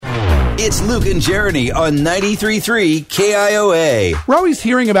It's Luke and Jeremy on 93.3 KIOA. We're always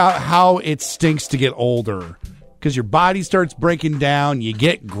hearing about how it stinks to get older because your body starts breaking down, you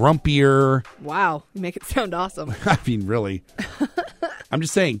get grumpier. Wow, you make it sound awesome. I mean, really. I'm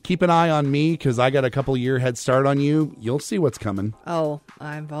just saying, keep an eye on me because I got a couple year head start on you. You'll see what's coming. Oh,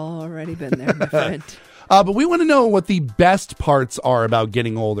 I've already been there, my friend. But we want to know what the best parts are about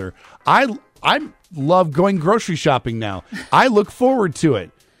getting older. I love going grocery shopping now. I look forward to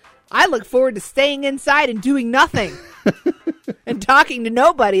it. I look forward to staying inside and doing nothing and talking to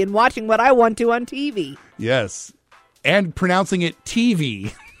nobody and watching what I want to on TV. Yes. And pronouncing it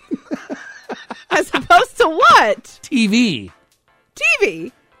TV. As opposed to what? TV.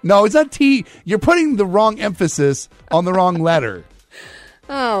 TV? No, it's not T. You're putting the wrong emphasis on the wrong letter.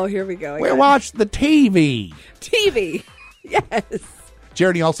 Oh, here we go again. We watch the TV. TV. Yes.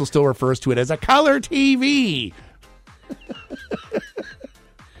 Jeremy also still refers to it as a color TV.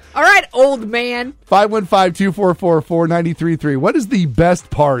 All right, old man. 515-244-4933. What is the best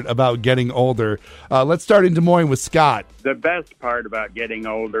part about getting older? Let's start in Des Moines with Scott. The best part about getting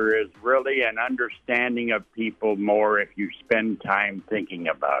older is really an understanding of people more if you spend time thinking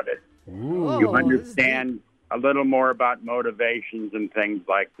about it. Ooh. You understand a little more about motivations and things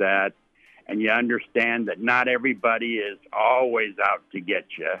like that, and you understand that not everybody is always out to get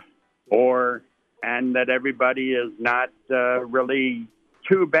you, and that everybody is not really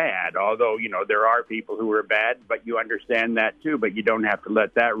too bad, although, there are people who are bad, but you understand that too, but you don't have to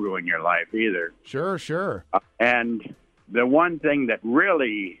let that ruin your life either. Sure. And the one thing that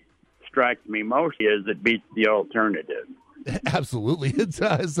really strikes me most is it beats the alternative. Absolutely, it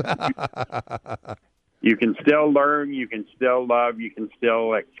does. You can still learn, you can still love, you can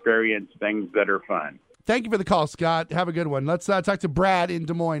still experience things that are fun. Thank you for the call, Scott. Have a good one. Let's talk to Brad in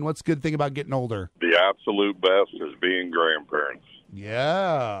Des Moines. What's a good thing about getting older? The absolute best is being grandparents.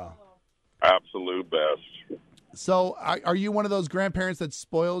 Yeah. Absolute best. So are you one of those grandparents that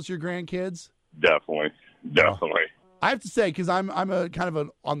spoils your grandkids? Definitely. I have to say, because I'm a kind of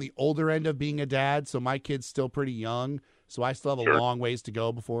on the older end of being a dad, so my kid's still pretty young, so I still have a long ways to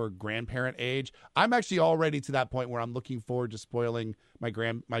go before grandparent age. I'm actually already to that point where I'm looking forward to spoiling my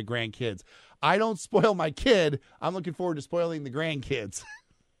grandkids. I don't spoil my kid. I'm looking forward to spoiling the grandkids.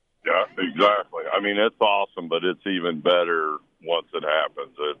 Yeah, exactly. I mean, it's awesome, but it's even better once it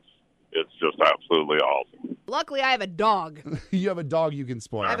happens. It's just absolutely awesome. Luckily, I have a dog. You have a dog you can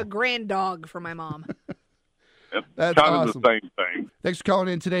spoil. I have a grand dog for my mom. That's kind awesome. of the same thing. Thanks for calling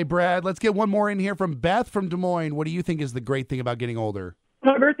in today, Brad. Let's get one more in here from Beth from Des Moines. What do you think is the great thing about getting older?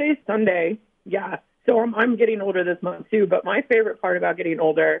 My birthday's Sunday, yeah. So I'm getting older this month, too. But my favorite part about getting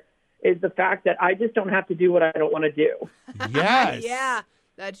older is the fact that I just don't have to do what I don't want to do. Yes. Yeah,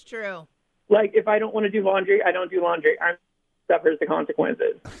 that's true. Like, if I don't want to do laundry, I don't do laundry. I suffers the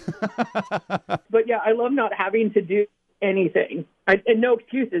consequences. But, yeah, I love not having to do anything. And no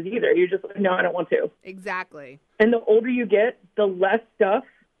excuses either. You're just like, no, I don't want to. Exactly. And the older you get, the less stuff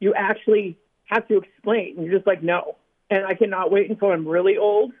you actually have to explain. You're just like, no. And I cannot wait until I'm really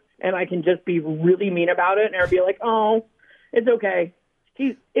old, and I can just be really mean about it, and I'll be like, oh, it's okay.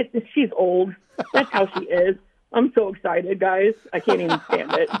 She's old. That's how she is. I'm so excited, guys. I can't even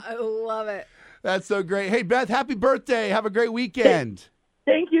stand it. I love it. That's so great. Hey, Beth, happy birthday. Have a great weekend.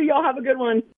 Thank you. Y'all have a good one.